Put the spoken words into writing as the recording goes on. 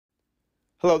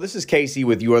Hello, this is Casey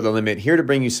with You Are the Limit, here to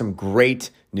bring you some great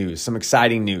news, some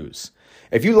exciting news.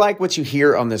 If you like what you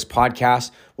hear on this podcast,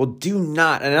 well, do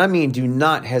not, and I mean do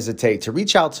not hesitate to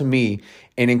reach out to me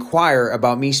and inquire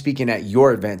about me speaking at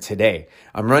your event today.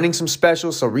 I'm running some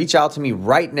specials, so reach out to me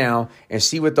right now and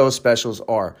see what those specials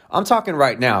are. I'm talking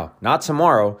right now, not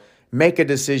tomorrow. Make a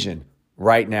decision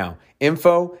right now.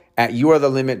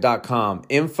 info@youarethelimit.com.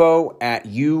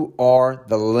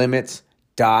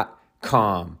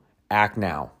 info@youarethelimit.com. Act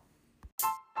now.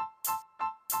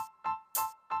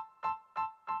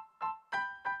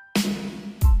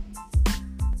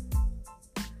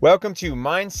 Welcome to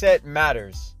Mindset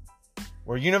Matters,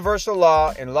 where universal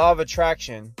law and law of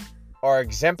attraction are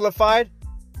exemplified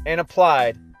and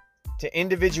applied to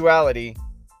individuality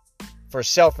for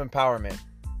self-empowerment.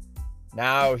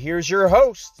 Now, here's your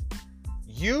host.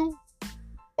 You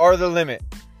are the limit.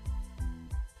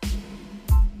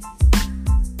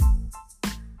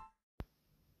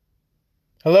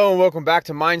 Hello and welcome back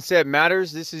to Mindset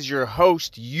Matters. This is your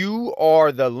host. You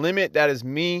are the limit. That is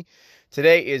me.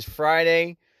 Today is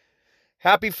Friday.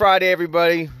 Happy Friday,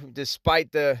 everybody.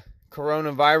 Despite the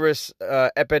coronavirus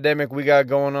epidemic we got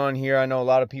going on here, I know a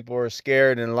lot of people are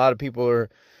scared and a lot of people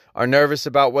are nervous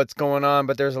about what's going on,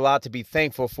 but there's a lot to be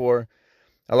thankful for,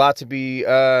 a lot to be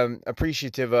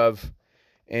appreciative of,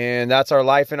 and that's our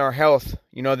life and our health.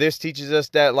 You know, this teaches us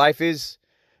that life is,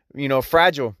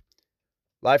 fragile.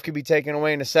 Life could be taken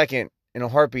away in a second, in a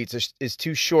heartbeat. It's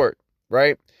too short,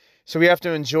 right? So we have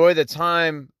to enjoy the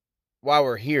time while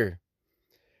we're here.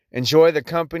 Enjoy the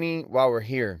company while we're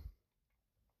here.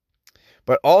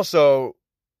 But also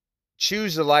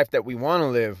choose the life that we want to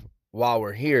live while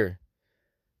we're here.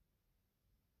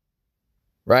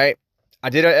 Right?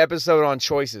 I did an episode on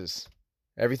choices.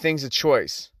 Everything's a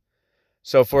choice.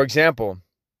 So, for example,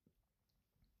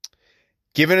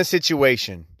 given a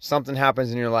situation, something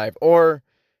happens in your life, or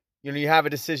you have a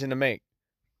decision to make.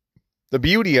 The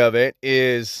beauty of it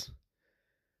is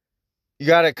you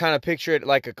got to kind of picture it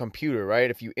like a computer,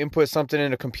 right? If you input something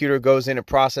in, a computer goes in, it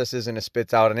processes, and it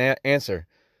spits out an answer.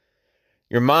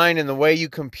 Your mind and the way you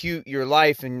compute your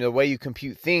life and the way you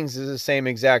compute things is the same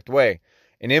exact way.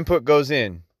 An input goes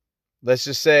in. Let's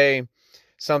just say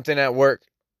something at work,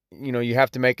 you have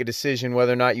to make a decision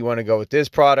whether or not you want to go with this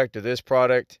product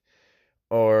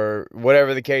or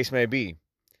whatever the case may be.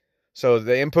 So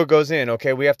the input goes in.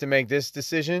 Okay, we have to make this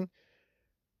decision.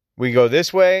 We go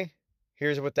this way.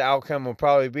 Here's what the outcome will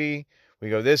probably be. We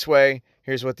go this way.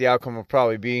 Here's what the outcome will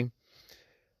probably be.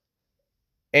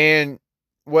 And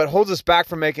what holds us back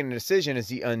from making a decision is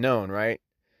the unknown, right?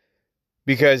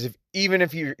 Because even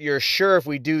if you're sure if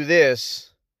we do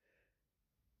this,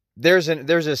 there's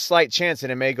a slight chance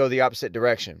that it may go the opposite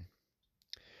direction.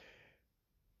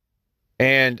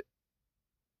 And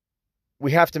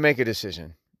we have to make a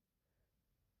decision.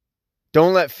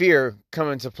 Don't let fear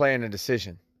come into play in a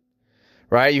decision,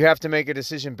 right? You have to make a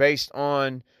decision based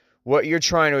on what you're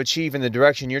trying to achieve in the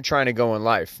direction you're trying to go in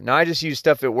life. Now, I just use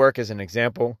stuff at work as an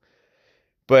example,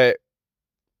 but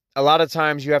a lot of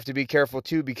times you have to be careful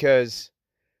too, because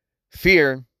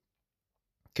fear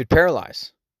could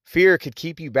paralyze. Fear could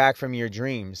keep you back from your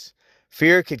dreams.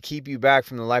 Fear could keep you back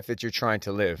from the life that you're trying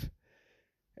to live.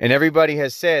 And everybody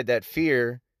has said that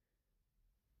fear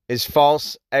is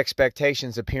false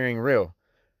expectations appearing real.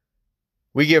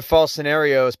 We give false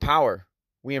scenarios power.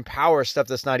 We empower stuff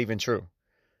that's not even true.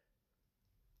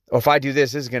 Oh, if I do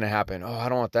this is going to happen. Oh, I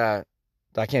don't want that.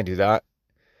 I can't do that.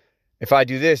 If I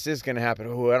do this is going to happen.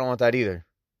 Oh, I don't want that either.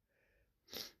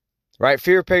 Right?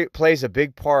 Fear plays a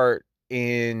big part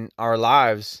in our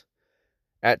lives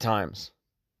at times.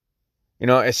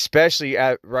 Especially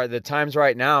at the times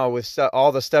right now with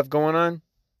all the stuff going on.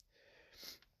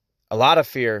 A lot of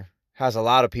fear has a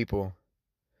lot of people.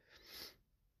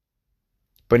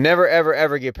 But never, ever,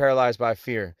 ever get paralyzed by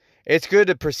fear. It's good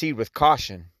to proceed with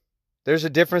caution. There's a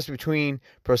difference between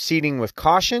proceeding with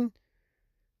caution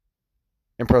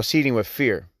and proceeding with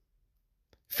fear.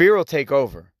 Fear will take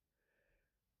over.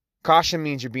 Caution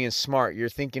means you're being smart. You're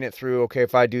thinking it through. Okay,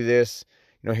 if I do this,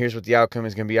 here's what the outcome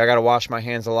is going to be. I got to wash my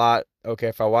hands a lot. Okay,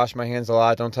 if I wash my hands a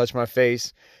lot, don't touch my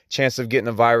face. Chance of getting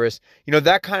the virus.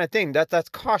 That kind of thing. That's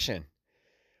caution.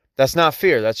 That's not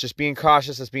fear. That's just being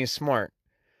cautious. That's being smart.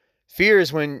 Fear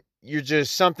is when you're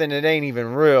just something that ain't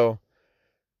even real.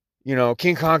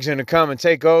 King Kong's going to come and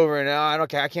take over, and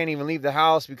I can't even leave the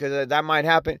house because that might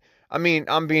happen. I mean,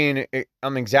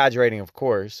 I'm exaggerating, of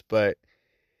course, but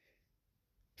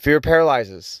fear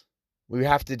paralyzes. We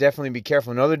have to definitely be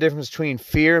careful. Know the difference between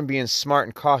fear and being smart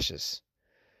and cautious.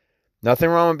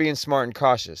 Nothing wrong with being smart and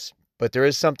cautious, but there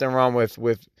is something wrong with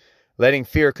letting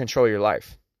fear control your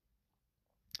life.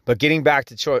 But getting back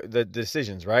to the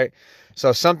decisions, right?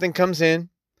 So if something comes in,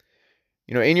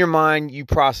 in your mind, you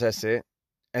process it,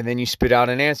 and then you spit out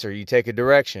an answer. You take a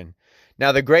direction.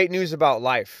 Now, the great news about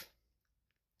life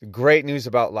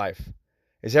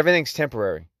is everything's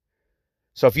temporary.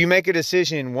 So if you make a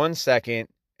decision in 1 second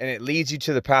and it leads you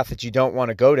to the path that you don't want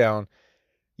to go down,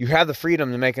 you have the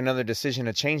freedom to make another decision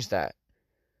to change that.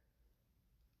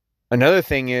 Another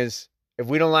thing is, if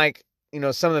we don't like,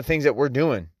 some of the things that we're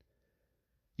doing,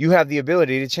 you have the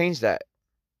ability to change that.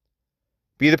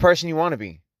 Be the person you want to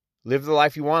be. Live the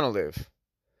life you want to live.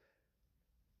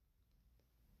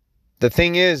 The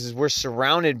thing is we're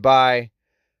surrounded by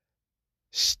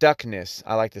stuckness.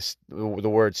 I like the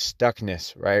word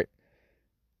stuckness, right?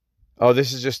 Oh,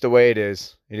 this is just the way it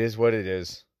is. It is what it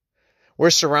is. We're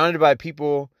surrounded by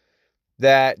people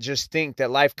that just think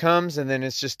that life comes and then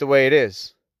it's just the way it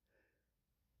is.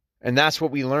 And that's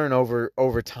what we learn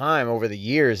over time, over the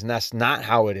years, and that's not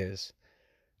how it is.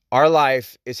 Our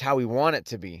life is how we want it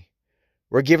to be.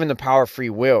 We're given the power of free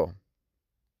will.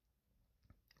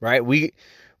 Right?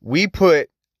 We put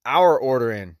our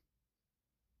order in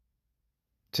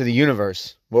to the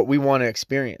universe, what we want to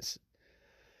experience.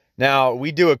 Now,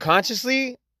 we do it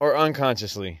consciously or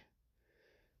unconsciously,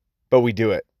 but we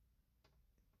do it.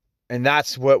 And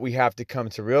that's what we have to come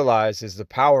to realize is the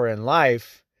power in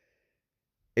life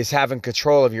is having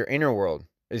control of your inner world,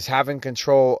 is having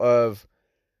control of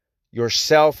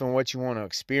yourself and what you want to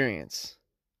experience.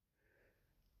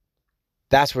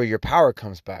 That's where your power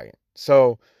comes back.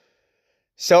 So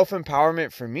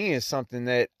self-empowerment for me is something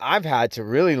that I've had to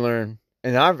really learn,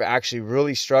 and I've actually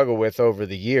really struggled with over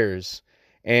the years.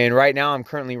 And right now I'm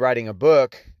currently writing a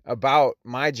book about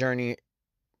my journey,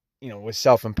 with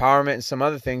self-empowerment and some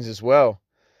other things as well.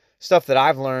 Stuff that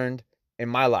I've learned in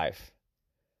my life,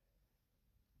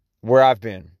 where I've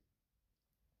been.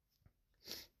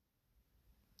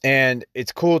 And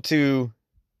it's cool to,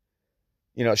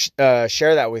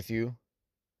 share that with you.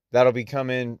 That'll be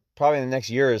coming probably in the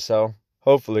next year or so,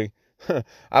 hopefully. I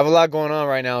have a lot going on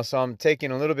right now, so I'm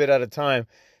taking a little bit at a time.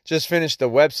 Just finished the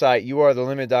website,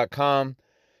 youarethelimit.com.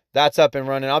 That's up and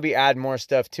running. I'll be adding more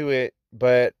stuff to it,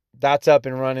 but that's up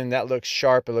and running. That looks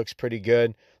sharp. It looks pretty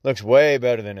good. Looks way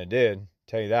better than it did,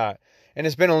 tell you that. And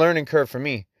it's been a learning curve for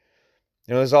me.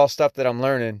 There's all stuff that I'm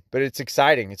learning, but it's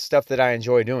exciting. It's stuff that I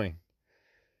enjoy doing.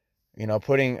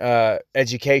 Putting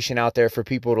education out there for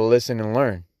people to listen and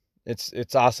learn.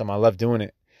 It's awesome. I love doing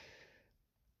it.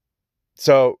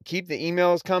 So keep the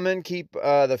emails coming. Keep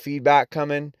the feedback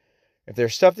coming. If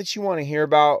there's stuff that you want to hear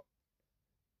about,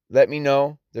 let me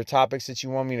know. If there are topics that you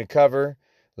want me to cover,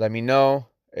 let me know.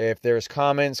 If there's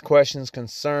comments, questions,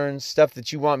 concerns, stuff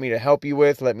that you want me to help you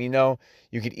with, let me know.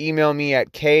 You can email me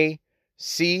at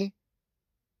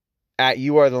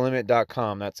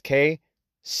kc@youarethelimit.com. That's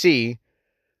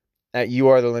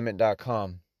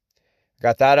kc@youarethelimit.com.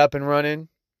 Got that up and running.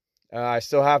 I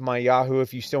still have my Yahoo.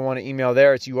 If you still want to email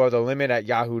there, it's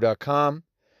youarethelimit@yahoo.com.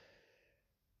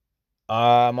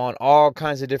 I'm on all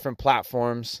kinds of different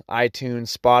platforms.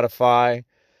 iTunes, Spotify,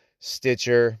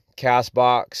 Stitcher,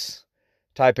 CastBox.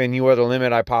 Type in You Are The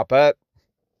Limit, I pop up.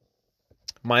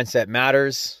 Mindset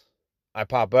Matters, I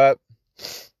pop up.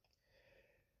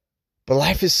 But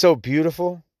life is so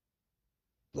beautiful.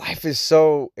 Life is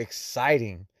so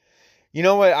exciting. You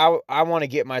know what? I want to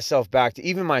get myself back to,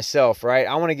 even myself, right?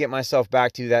 I want to get myself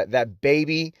back to that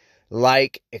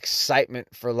baby-like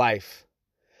excitement for life.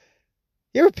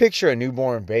 You ever picture a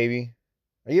newborn baby?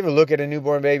 Or you ever look at a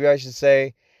newborn baby, I should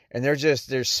say, and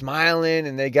they're smiling,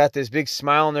 and they got this big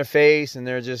smile on their face, and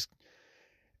they're just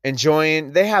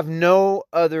enjoying. They have no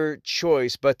other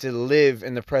choice but to live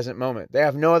in the present moment. They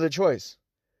have no other choice.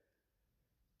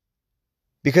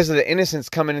 Because of the innocence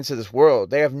coming into this world,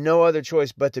 they have no other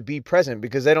choice but to be present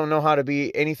because they don't know how to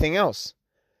be anything else.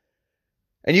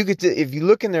 And if you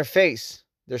look in their face,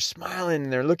 they're smiling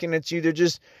and they're looking at you.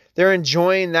 They're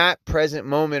enjoying that present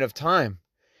moment of time,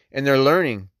 and they're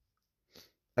learning.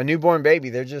 A newborn baby,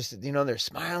 they're just, they're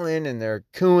smiling and they're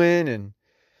cooing, and,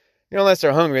 unless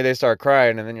they're hungry, they start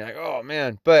crying, and then you're like, oh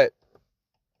man. But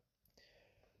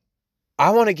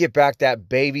I want to get back that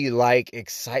baby-like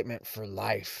excitement for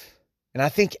life. And I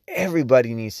think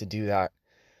everybody needs to do that.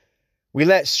 We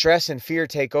let stress and fear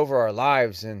take over our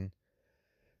lives, and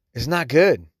it's not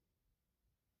good.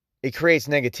 It creates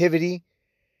negativity.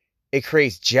 It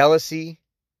creates jealousy.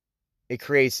 It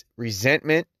creates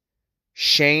resentment,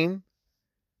 shame,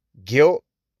 guilt,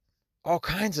 all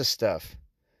kinds of stuff.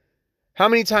 How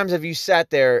many times have you sat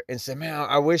there and said, man,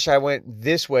 I wish I went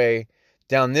this way,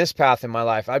 down this path in my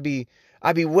life. I'd be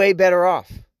way better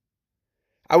off.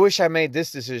 I wish I made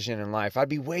this decision in life. I'd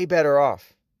be way better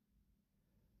off.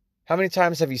 How many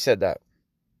times have you said that?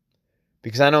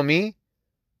 Because I know me,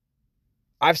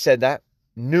 I've said that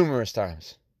numerous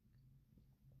times.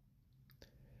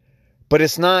 But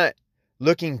it's not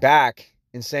looking back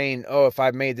and saying, oh, if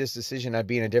I made this decision, I'd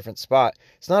be in a different spot.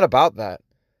 It's not about that.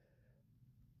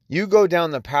 You go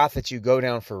down the path that you go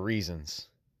down for reasons.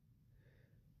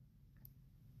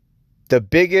 The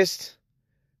biggest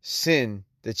sin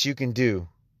that you can do,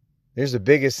 here's the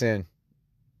biggest sin,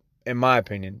 in my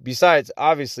opinion, besides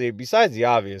the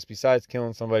obvious, besides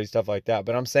killing somebody, stuff like that.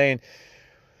 But I'm saying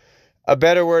a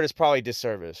better word is probably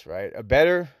disservice, right?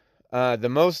 The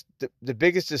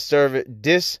biggest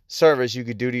disservice you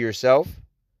could do to yourself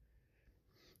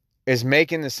is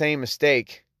making the same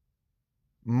mistake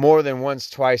more than once,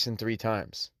 twice, and 3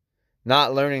 times.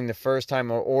 Not learning the first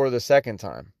time or the second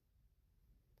time.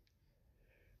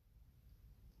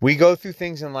 We go through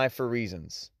things in life for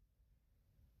reasons.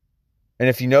 And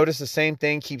if you notice the same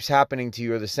thing keeps happening to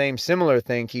you, or the same similar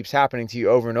thing keeps happening to you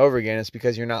over and over again, it's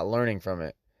because you're not learning from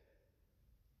it.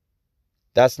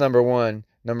 That's number one.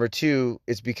 Number two,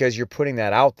 it's because you're putting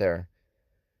that out there.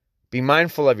 Be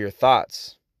mindful of your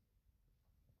thoughts.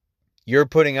 You're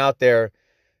putting out there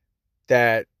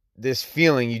that this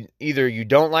feeling, either you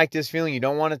don't like this feeling, you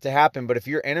don't want it to happen, but if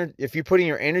you're putting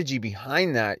your energy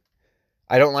behind that,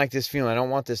 I don't like this feeling, I don't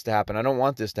want this to happen, I don't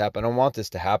want this to happen, I don't want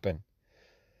this to happen.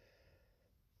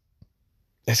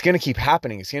 It's going to keep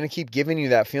happening. It's going to keep giving you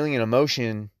that feeling and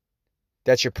emotion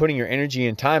that you're putting your energy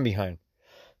and time behind.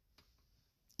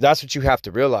 That's what you have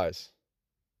to realize.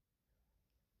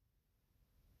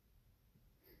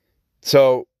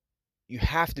 So you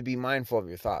have to be mindful of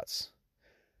your thoughts.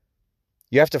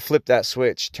 You have to flip that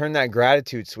switch. Turn that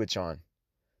gratitude switch on.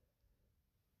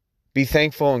 Be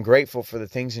thankful and grateful for the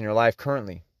things in your life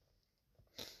currently.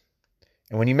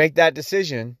 And when you make that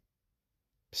decision,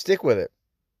 stick with it.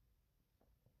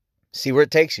 See where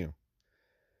it takes you.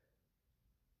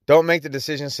 Don't make the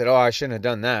decision and say, oh, I shouldn't have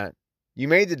done that. You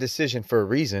made the decision for a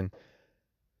reason.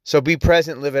 So be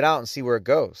present, live it out, and see where it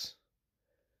goes.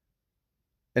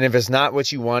 And if it's not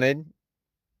what you wanted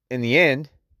in the end,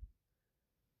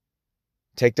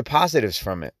 take the positives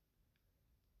from it.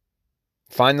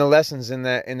 Find the lessons in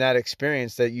that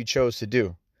experience that you chose to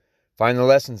do. Find the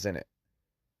lessons in it.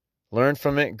 Learn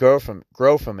from it, grow from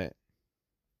it.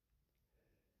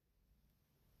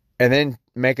 And then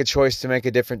make a choice to make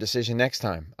a different decision next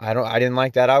time. I didn't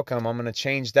like that outcome. I'm going to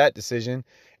change that decision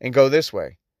and go this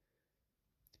way.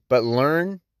 But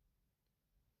learn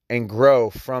and grow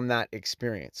from that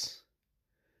experience.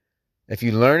 If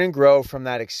you learn and grow from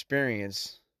that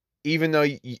experience, even though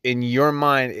in your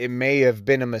mind it may have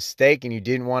been a mistake and you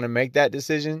didn't want to make that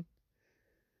decision,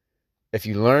 if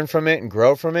you learn from it and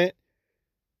grow from it,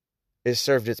 it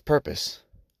served its purpose.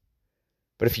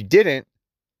 But if you didn't,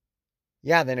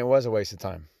 then it was a waste of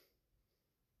time.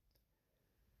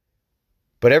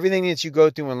 But everything that you go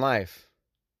through in life,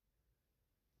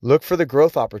 look for the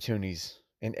growth opportunities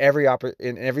in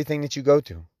everything that you go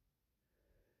to.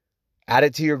 Add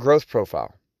it to your growth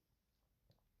profile.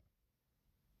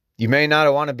 You may not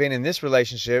have want to been in this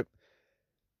relationship,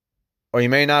 or you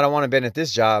may not have want to been at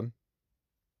this job,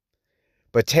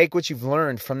 but take what you've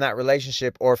learned from that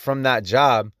relationship or from that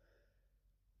job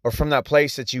or from that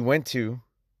place that you went to.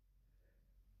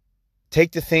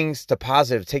 Take the things to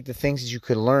positive. Take the things that you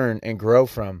could learn and grow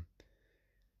from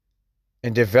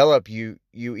and develop you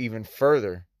even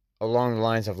further along the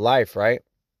lines of life, right?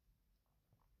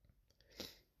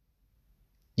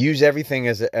 Use everything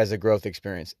as a growth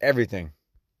experience. Everything.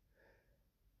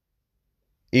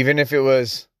 Even if it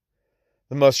was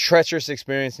the most treacherous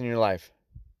experience in your life.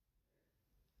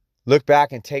 Look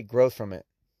back and take growth from it.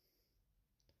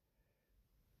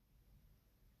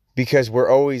 Because we're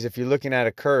always, if you're looking at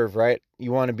a curve, right?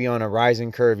 You want to be on a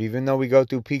rising curve. Even though we go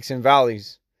through peaks and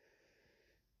valleys,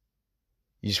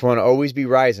 you just want to always be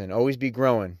rising, always be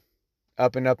growing.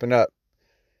 Up and up and up.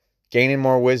 Gaining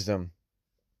more wisdom.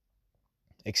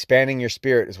 Expanding your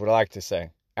spirit is what I like to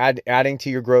say. Adding to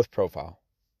your growth profile.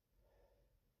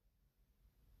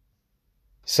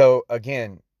 So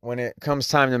again, when it comes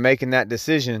time to making that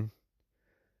decision,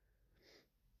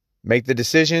 make the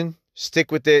decision,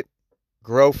 stick with it,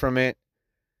 grow from it,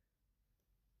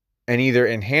 and either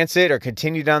enhance it or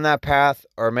continue down that path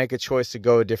or make a choice to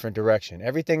go a different direction.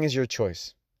 Everything is your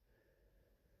choice.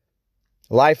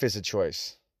 Life is a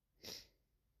choice.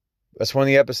 That's one of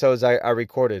the episodes I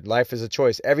recorded. Life is a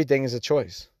choice. Everything is a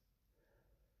choice.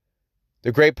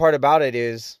 The great part about it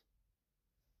is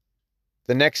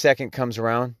the next second comes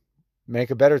around,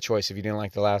 make a better choice if you didn't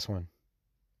like the last one.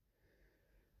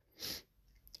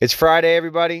 It's Friday,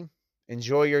 everybody.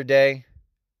 Enjoy your day.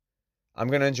 I'm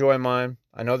going to enjoy mine.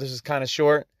 I know this is kind of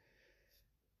short,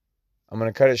 I'm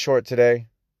going to cut it short today.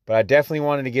 But I definitely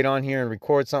wanted to get on here and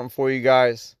record something for you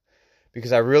guys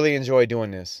because I really enjoy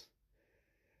doing this.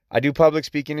 I do public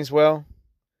speaking as well.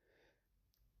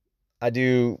 I'm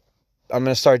going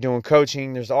to start doing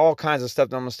coaching. There's all kinds of stuff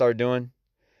that I'm going to start doing.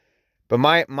 But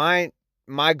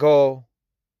my goal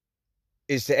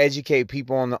is to educate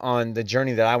people on the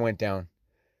journey that I went down.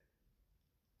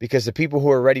 Because the people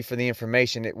who are ready for the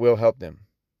information, it will help them.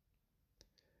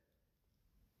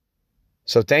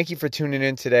 So thank you for tuning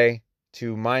in today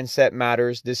to Mindset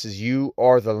Matters. This is You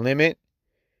Are the Limit.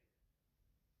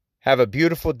 Have a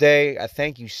beautiful day. I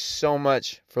thank you so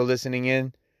much for listening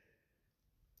in.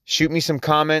 Shoot me some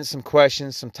comments, some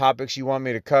questions, some topics you want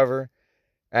me to cover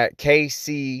at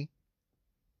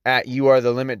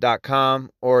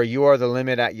kc@youarethelimit.com or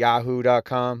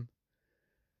youarethelimit@yahoo.com.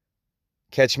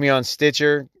 Catch me on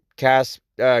Stitcher,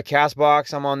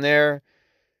 Castbox, I'm on there.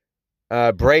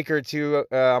 Breaker too,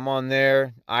 I'm on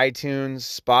there.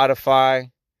 iTunes,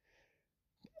 Spotify.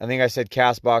 I think I said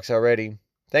Castbox already.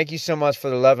 Thank you so much for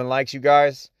the love and likes, you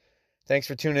guys. Thanks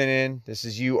for tuning in. This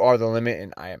is You Are the Limit,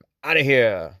 and I am out of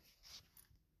here.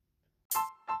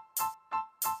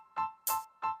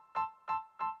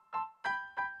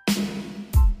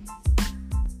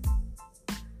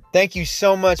 Thank you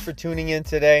so much for tuning in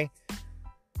today.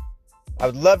 I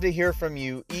would love to hear from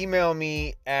you. Email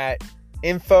me at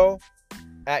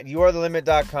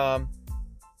info@youarethelimit.com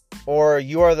or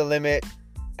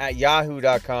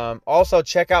youarethelimit@yahoo.com. Also,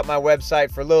 check out my website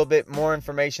for a little bit more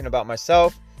information about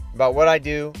myself, about what I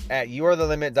do at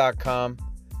youarethelimit.com.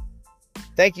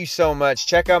 Thank you so much.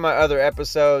 Check out my other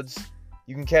episodes.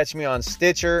 You can catch me on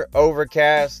Stitcher,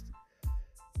 Overcast,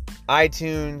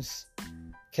 iTunes,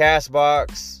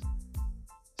 Castbox,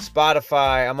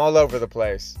 Spotify. I'm all over the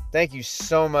place. Thank you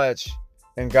so much,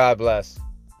 and God bless.